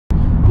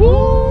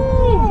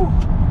Woo!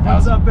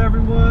 What's up,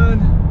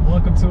 everyone?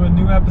 Welcome to a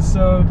new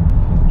episode.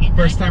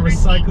 First time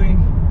recycling.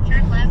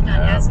 Turn left on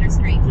Astor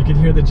Street. You can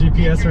hear the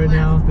GPS right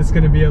now. This is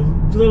going to be a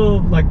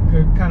little like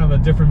kind of a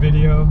different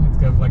video. It's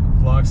going to be like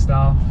vlog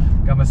style.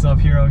 Got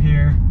myself Hiro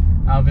here.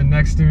 Alvin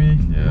next to me.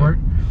 Yeah.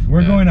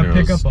 We're going to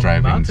pick up a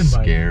driving mountain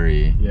bike.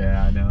 Scary.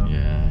 Yeah, I know.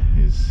 Yeah,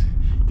 he's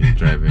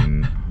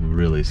driving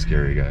really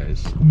scary,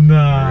 guys.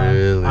 Nah,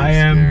 really I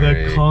am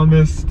scary. the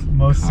calmest,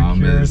 most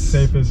secure,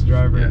 safest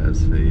driver.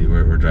 Yes,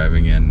 we're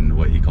driving in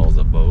what he calls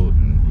a boat,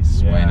 and he's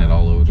swaying it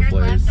all over the Turn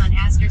place. left on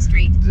Astor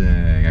Street.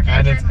 Dang,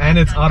 And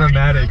it's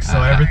automatic,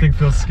 so everything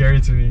feels scary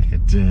to me.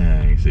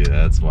 Dang, see,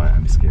 that's why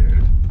I'm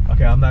scared.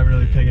 Okay, I'm not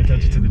really paying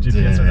attention to the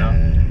GPS right now.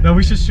 No,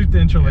 we should shoot the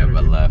intro later. Yeah,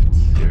 but left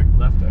here.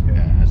 Left, okay.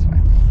 Yeah, that's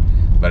fine.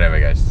 But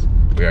anyway, guys,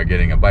 we are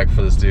getting a bike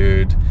for this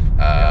dude.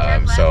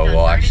 So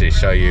we'll actually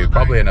show you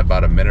probably in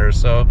about a minute or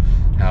so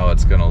how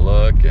it's gonna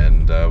look,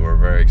 and we're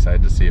very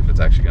excited to see if it's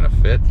actually gonna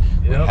fit.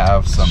 We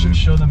have some. Show them,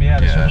 show them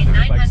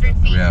the bike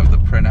stuff. We have the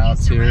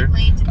printouts here,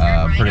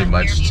 pretty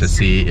much to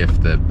see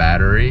if the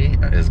battery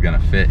is gonna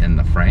fit in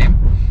the frame.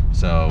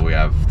 So we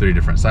have 3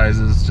 different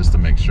sizes just to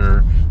make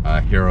sure.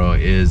 Hiro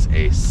is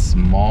a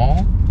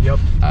small. Yep.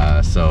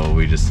 So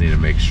we just need to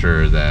make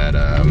sure that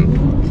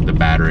the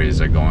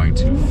batteries are going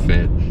to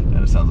fit.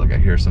 And it sounds like I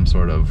hear some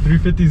sort of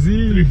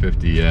 350Z.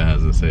 350, yeah.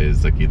 As I say,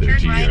 it's like either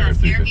G or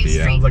 350.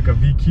 Yeah. Sounds like a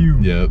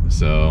VQ. Yep.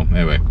 So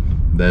anyway,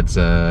 that's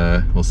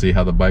we'll see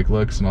how the bike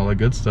looks and all that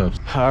good stuff.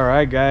 All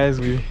right, guys,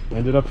 we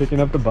ended up picking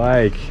up the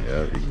bike.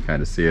 Yeah, you can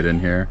kind of see it in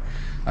here.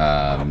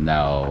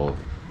 Now,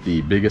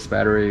 the biggest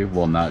battery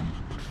will not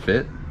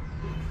fit,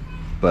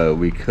 but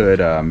we could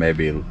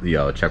maybe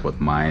check with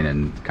mine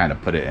and kind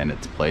of put it in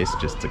its place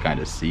just to kind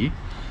of see.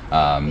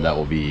 That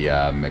will be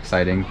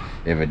exciting.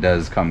 If it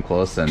does come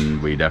close,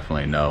 then we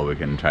definitely know we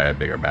can try a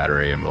bigger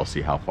battery and we'll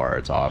see how far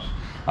it's off.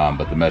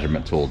 But the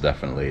measurement tool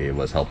definitely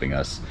was helping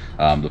us.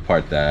 The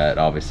part that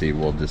obviously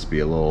we'll just be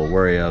a little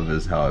worried of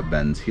is how it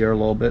bends here a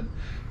little bit.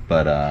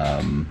 But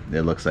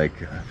it looks like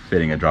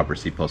fitting a dropper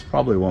seat post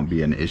probably won't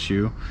be an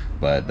issue,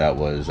 but that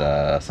was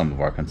some of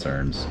our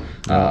concerns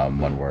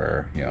when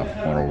we're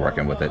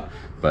working with it.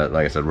 But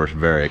like I said, we're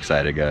very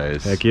excited,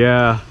 guys. Heck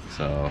yeah!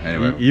 So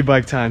anyway,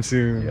 e-bike time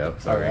soon.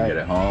 Yep. So we're gonna get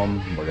it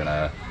home. We're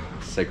gonna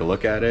take a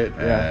look at it.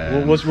 Yeah,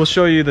 and we'll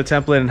show you the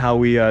template and how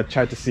we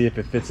tried to see if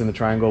it fits in the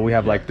triangle. We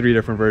have like 3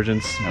 different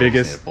versions.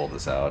 Biggest. Need to pull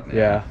this out.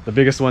 Yeah, the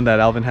biggest one that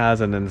Alvin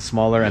has, and then the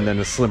smaller, and then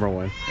the slimmer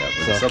one. Yeah,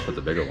 we'll just up with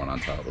the bigger one on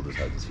top. We'll just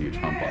have this huge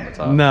hump on the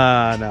top.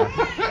 Nah.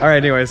 All right,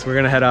 anyways, we're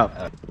gonna head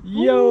up.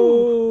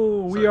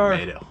 Yo, we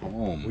made it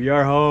home. We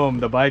are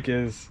home. The bike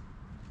is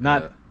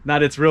not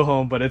its real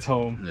home, but it's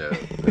home. Yeah.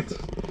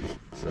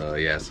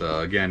 So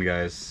again,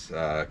 guys,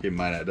 keep in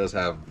mind it does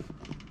have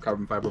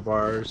carbon fiber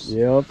bars.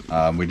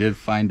 Yep. We did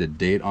find a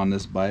date on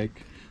this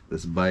bike.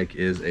 This bike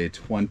is a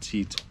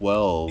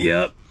 2012.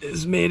 Yep.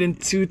 It's made in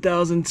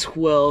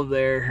 2012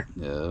 there.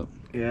 Yeah.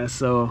 Yeah,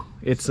 so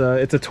it's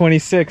a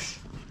 26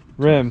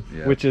 rim,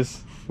 which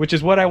is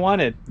what I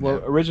wanted.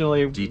 Well,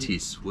 originally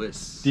DT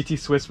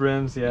Swiss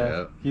rims,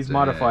 yeah. He's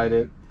modified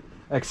it.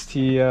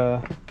 XT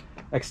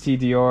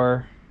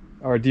DR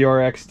or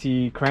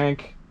DRXT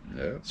crank.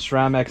 Yeah.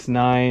 SRAM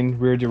X9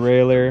 rear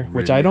derailleur,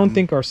 which I don't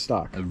think are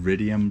stock.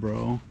 Iridium,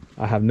 bro.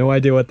 I have no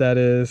idea what that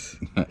is.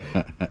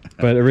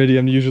 But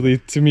Iridium usually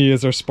to me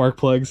is our spark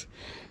plugs.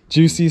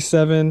 Juicy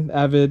 7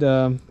 Avid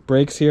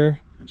brakes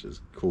here, which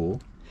is cool.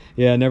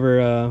 Yeah,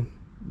 never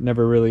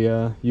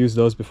really used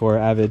those before,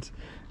 Avids.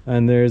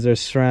 And there's our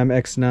SRAM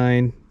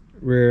X9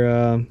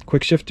 rear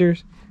quick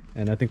shifters,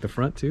 and I think the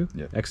front too.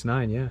 Yeah.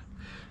 X9, yeah.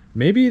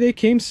 Maybe they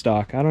came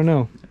stock. I don't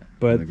know.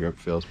 But the grip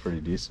feels pretty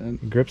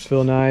decent. Grips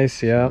feel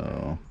nice, yeah.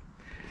 So,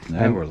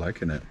 yeah, we're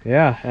liking it.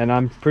 Yeah, and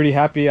I'm pretty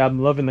happy. I'm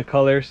loving the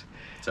colors.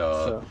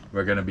 So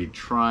we're gonna be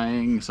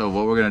trying. So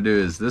what we're gonna do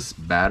is this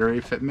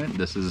battery fitment.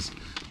 This is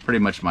pretty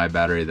much my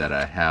battery that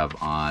I have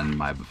on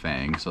my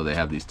Bafang. So they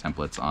have these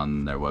templates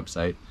on their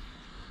website,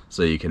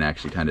 so you can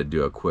actually kind of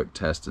do a quick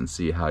test and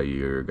see how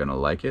you're gonna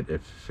like it,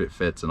 if it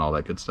fits and all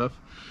that good stuff.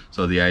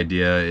 So the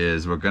idea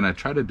is we're gonna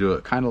try to do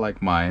it kind of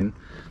like mine.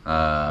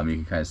 You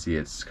can kind of see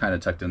it's kind of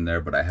tucked in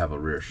there, but I have a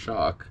rear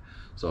shock,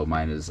 so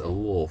mine is a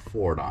little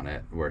forward on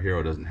it, where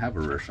Hiro doesn't have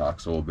a rear shock,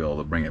 so we'll be able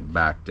to bring it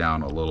back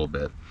down a little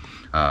bit.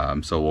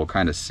 So we'll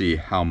kind of see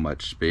how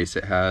much space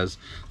it has.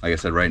 Like I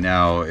said, right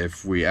now,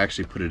 if we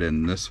actually put it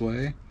in this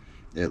way,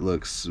 it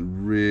looks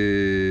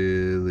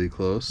really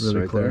close,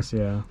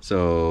 Yeah.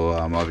 So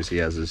obviously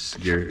he has his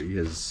gear,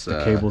 his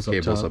cables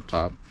up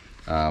top,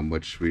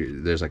 which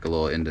there's like a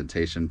little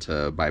indentation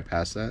to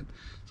bypass that.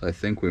 So I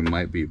think we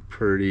might be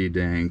pretty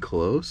dang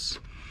close.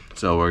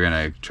 So we're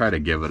gonna try to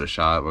give it a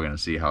shot. We're gonna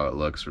see how it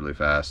looks really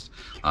fast.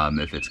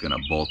 If it's gonna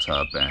bolt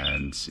up,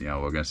 and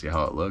we're gonna see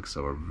how it looks.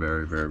 So we're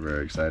very, very,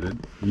 very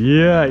excited.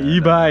 Yeah,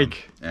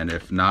 e-bike. And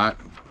if not,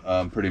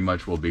 pretty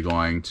much we'll be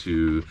going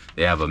to.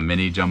 They have a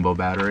mini jumbo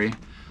battery.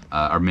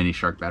 our mini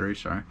shark battery,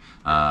 sorry,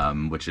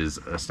 which is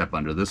a step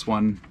under this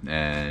one.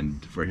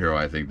 And for Hiro,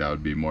 I think that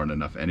would be more than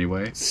enough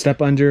anyway.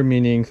 Step under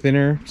meaning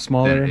thinner,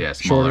 smaller, Yeah,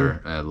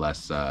 smaller, shorter?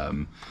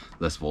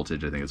 less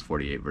voltage. I think it's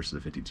 48 versus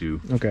the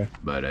 52. Okay.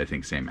 But I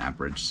think same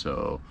amperage.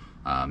 So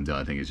the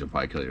only thing is you'll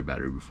probably kill your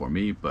battery before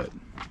me. But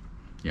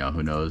you know,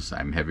 who knows?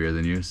 I'm heavier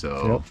than you,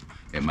 so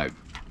it might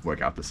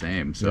work out the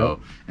same.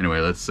 So anyway,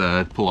 let's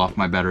pull off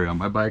my battery on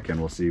my bike and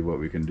we'll see what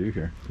we can do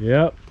here.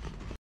 Yep.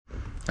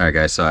 All right,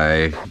 guys, so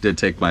I did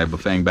take my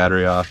Bafang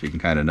battery off. You can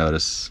kind of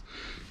notice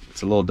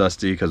it's a little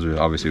dusty because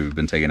we've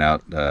been taking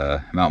out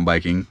mountain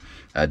biking.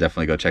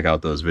 Definitely go check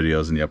out those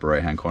videos in the upper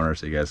right hand corner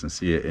so you guys can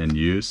see it in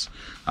use.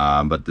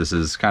 But this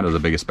is kind of the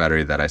biggest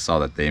battery that I saw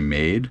that they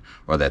made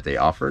or that they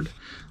offered.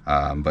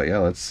 But yeah,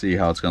 let's see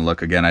how it's gonna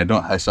look. Again,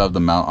 I still have the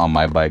mount on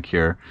my bike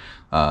here.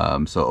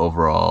 So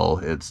overall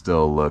it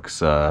still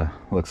looks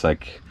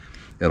like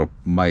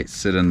might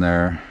sit in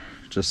there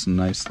just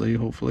nicely,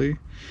 hopefully.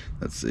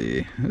 Let's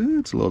see,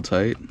 it's a little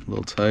tight.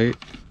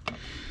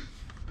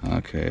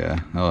 Okay, yeah,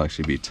 that'll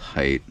actually be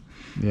tight.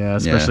 Yeah,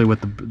 especially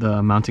with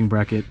the mounting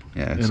bracket.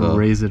 Yeah, it'll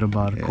raise it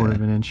about a quarter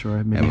of an inch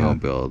or maybe. And we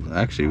won't build.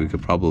 Actually, we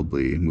could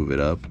probably move it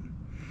up.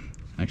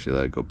 Actually,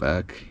 let it go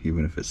back,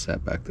 even if it's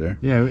sat back there.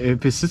 Yeah,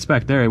 if it sits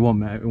back there, it won't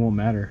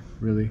matter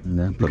really.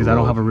 Yeah, because I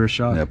don't have a rear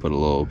shock. Yeah, put a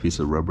little piece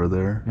of rubber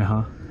there.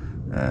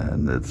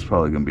 And it's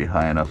probably gonna be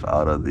high enough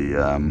out of the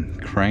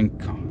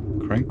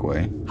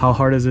crankway. How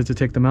hard is it to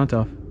take the mount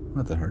off?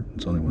 Not that hard.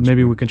 It's only one.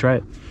 Maybe we can try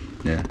it.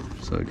 Yeah,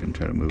 so we can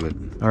try to move it.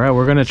 All right,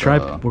 we're gonna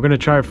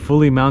try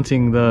fully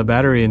mounting the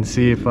battery and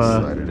see if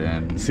slide it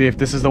in. see if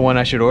this is the one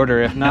I should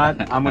order. If not,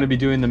 I'm gonna be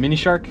doing the Mini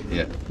Shark.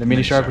 Yeah. The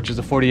Mini Shark, which is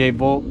a 48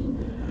 volt.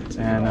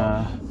 And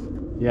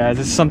yeah,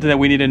 this is something that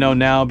we need to know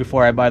now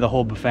before I buy the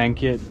whole Bafang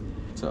kit.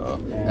 So,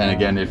 and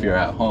again, if you're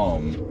at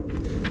home,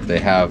 they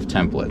have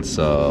templates.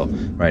 So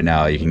right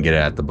now you can get it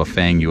at the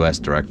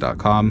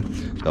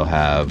BafangUSDirect.com. They'll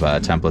have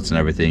templates and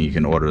everything. You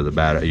can order the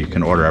battery. You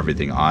can order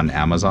everything on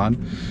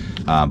Amazon,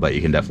 but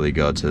you can definitely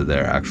go to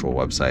their actual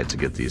website to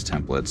get these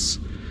templates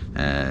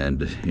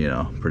and, you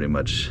know, pretty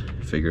much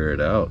figure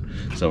it out.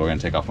 So we're gonna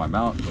take off my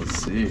mount.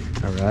 Let's see.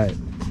 All right.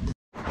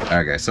 All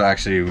right, guys. So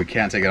actually, we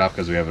can't take it off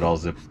because we have it all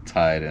zip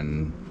tied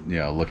and, you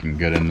know, looking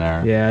good in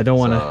there. Yeah, I don't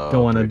want to.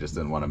 We just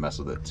didn't want to mess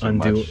with it too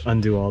much.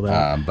 Undo all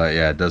that. But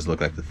yeah, it does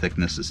look like the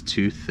thickness is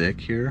too thick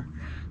here.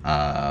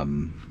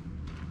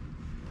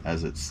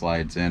 As it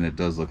slides in, it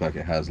does look like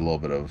it has a little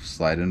bit of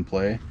slide in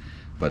play.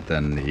 But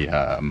then the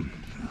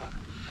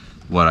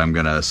what I'm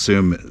gonna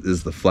assume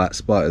is the flat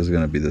spot is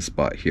gonna be the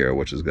spot here,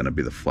 which is gonna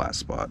be the flat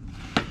spot.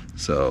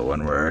 So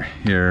when we're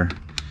here,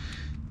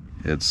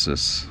 it's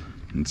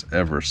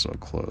ever so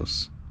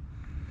close.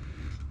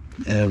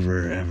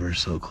 Ever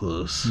so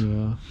close.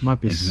 Yeah,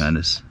 might be.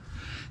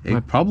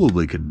 It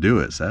probably could do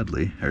it,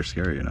 sadly, or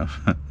scary enough.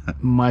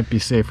 Might be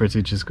safer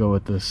to just go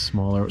with the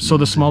smaller. So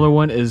the smaller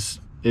one is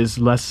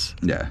less.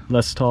 Yeah.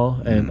 Less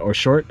tall and or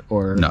short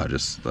or. No,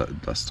 just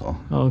less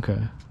tall. Oh, okay.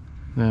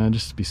 Yeah,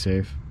 just to be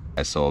safe.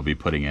 So I'll be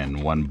putting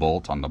in one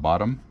bolt on the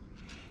bottom,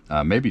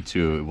 maybe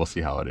two. We'll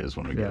see how it is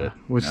when we get it.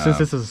 Which since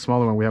this is a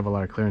smaller one, we have a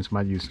lot of clearance.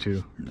 Might use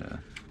two. Yeah.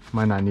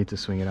 Might not need to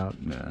swing it out.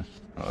 Yeah.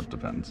 Oh, it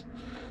depends.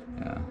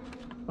 Yeah.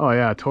 Oh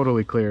yeah,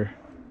 totally clear.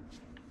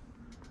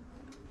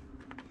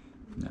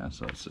 Yeah,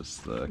 so it's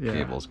just the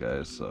cables,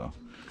 guys. So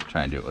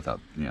try and do it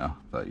without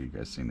you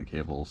guys seeing the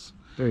cables.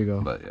 There you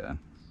go. But yeah.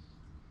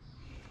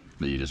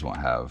 But you just won't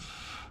have.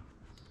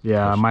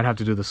 Yeah, I might have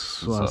to do the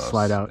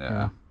slide out.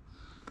 Yeah.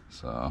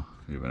 So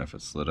even if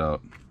it's slid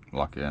out,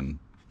 lock in.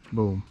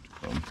 Boom.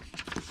 Boom.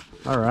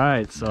 All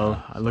right,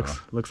 so it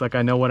looks like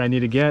I know what I need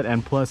to get,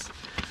 and plus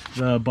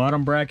the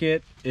bottom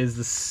bracket is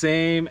the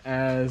same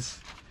as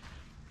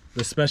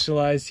the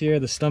Specialized here,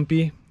 the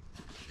Stumpy,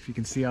 if you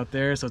can see out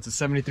there. So it's a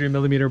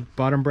 73mm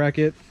bottom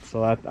bracket.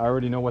 So I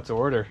already know what to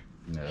order.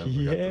 Yeah,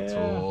 we got the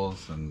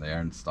tools and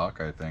they're in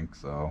stock, I think.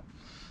 So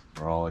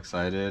we're all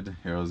excited.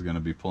 Hiro's gonna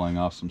be pulling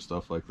off some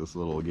stuff like this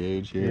little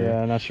gauge here.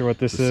 Yeah, not sure what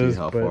this to is. See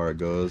how far it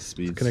goes.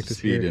 Speed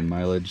and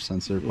mileage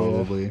sensor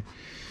probably.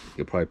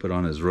 He'll probably put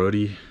on his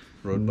road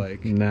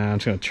bike. Nah, I'm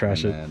just gonna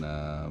trash it.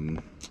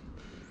 And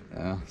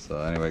yeah. So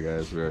anyway,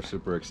 guys, we are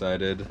super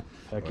excited.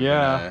 Heck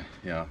yeah.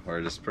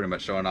 We're just pretty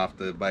much showing off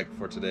the bike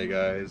for today,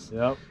 guys.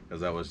 Yep.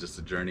 Because that was just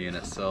a journey in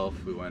itself.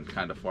 We went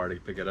kind of far to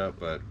pick it up,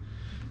 but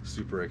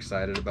super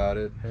excited about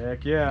it.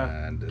 Heck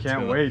yeah. And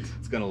can't wait.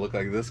 It's gonna look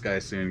like this guy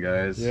soon,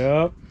 guys.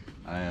 Yep.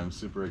 I am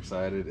super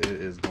excited.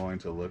 It is going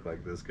to look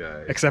like this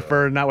guy. Except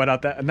for not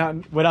without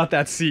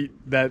that seat,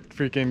 that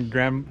freaking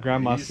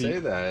grandma seat. You say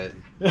that,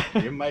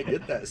 you might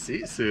get that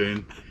seat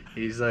soon.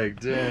 He's like,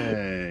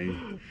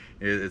 dang.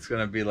 It's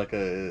gonna be like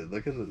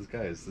look at this,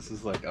 guys. This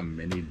is like a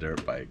mini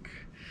dirt bike.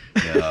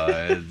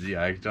 Yeah,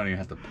 I don't even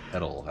have to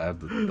pedal. I have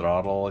the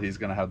throttle. He's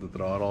gonna have the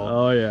throttle.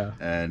 Oh yeah.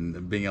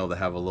 And being able to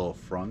have a little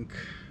frunk.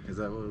 Is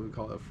that what we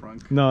call it,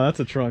 frunk? No,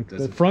 that's a trunk.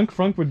 The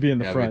frunk would be in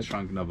the front.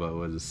 Trunk. No, but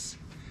what is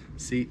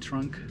seat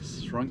trunk?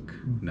 Shrunk?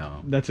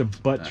 No. That's a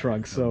butt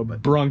trunk. So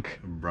brunk.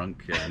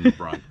 Brunk, yeah, and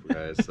brunk,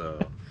 guys. So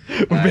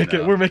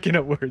We're making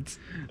up words.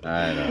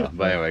 I know.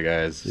 But anyway,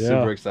 guys, Yeah.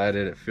 super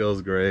excited. It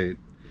feels great.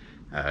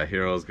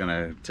 Hiro's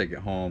gonna take it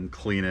home,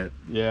 clean it.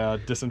 Yeah,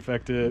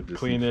 disinfect it,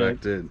 clean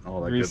it, Disinfect it,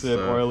 all that grease good it,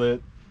 stuff. oil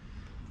it.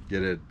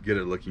 Get it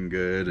looking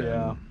good,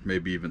 Yeah. and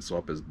maybe even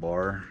swap his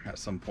bar at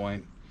some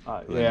point.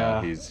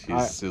 Yeah, he's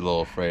a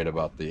little afraid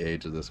about the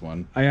age of this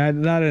one. I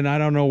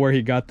don't know where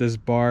he got this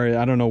bar.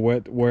 I don't know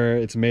where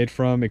it's made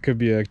from. It could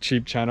be a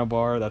cheap China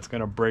bar that's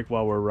gonna break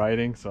while we're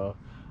riding, so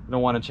I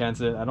don't want to chance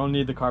it. I don't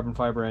need the carbon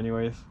fiber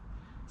anyways,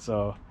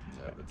 so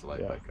Yeah, it's a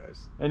light bike,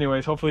 guys.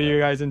 anyways, hopefully you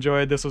guys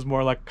enjoyed. This was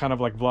more like kind of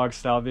like vlog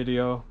style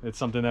video. It's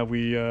something that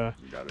we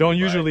don't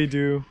usually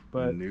do,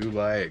 but new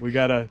bike. we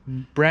got a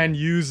brand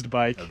used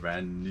bike. A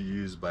brand new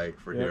used bike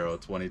for Hiro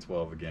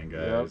 2012 again,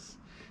 guys.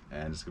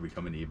 And it's gonna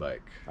become an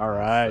e-bike. All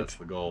right, That's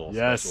the goal.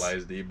 Yes.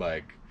 Specialized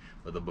e-bike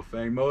with a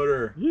Bafang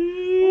motor.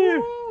 Yeah.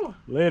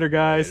 Later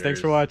guys,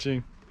 thanks for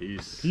watching.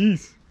 Peace.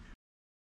 Peace.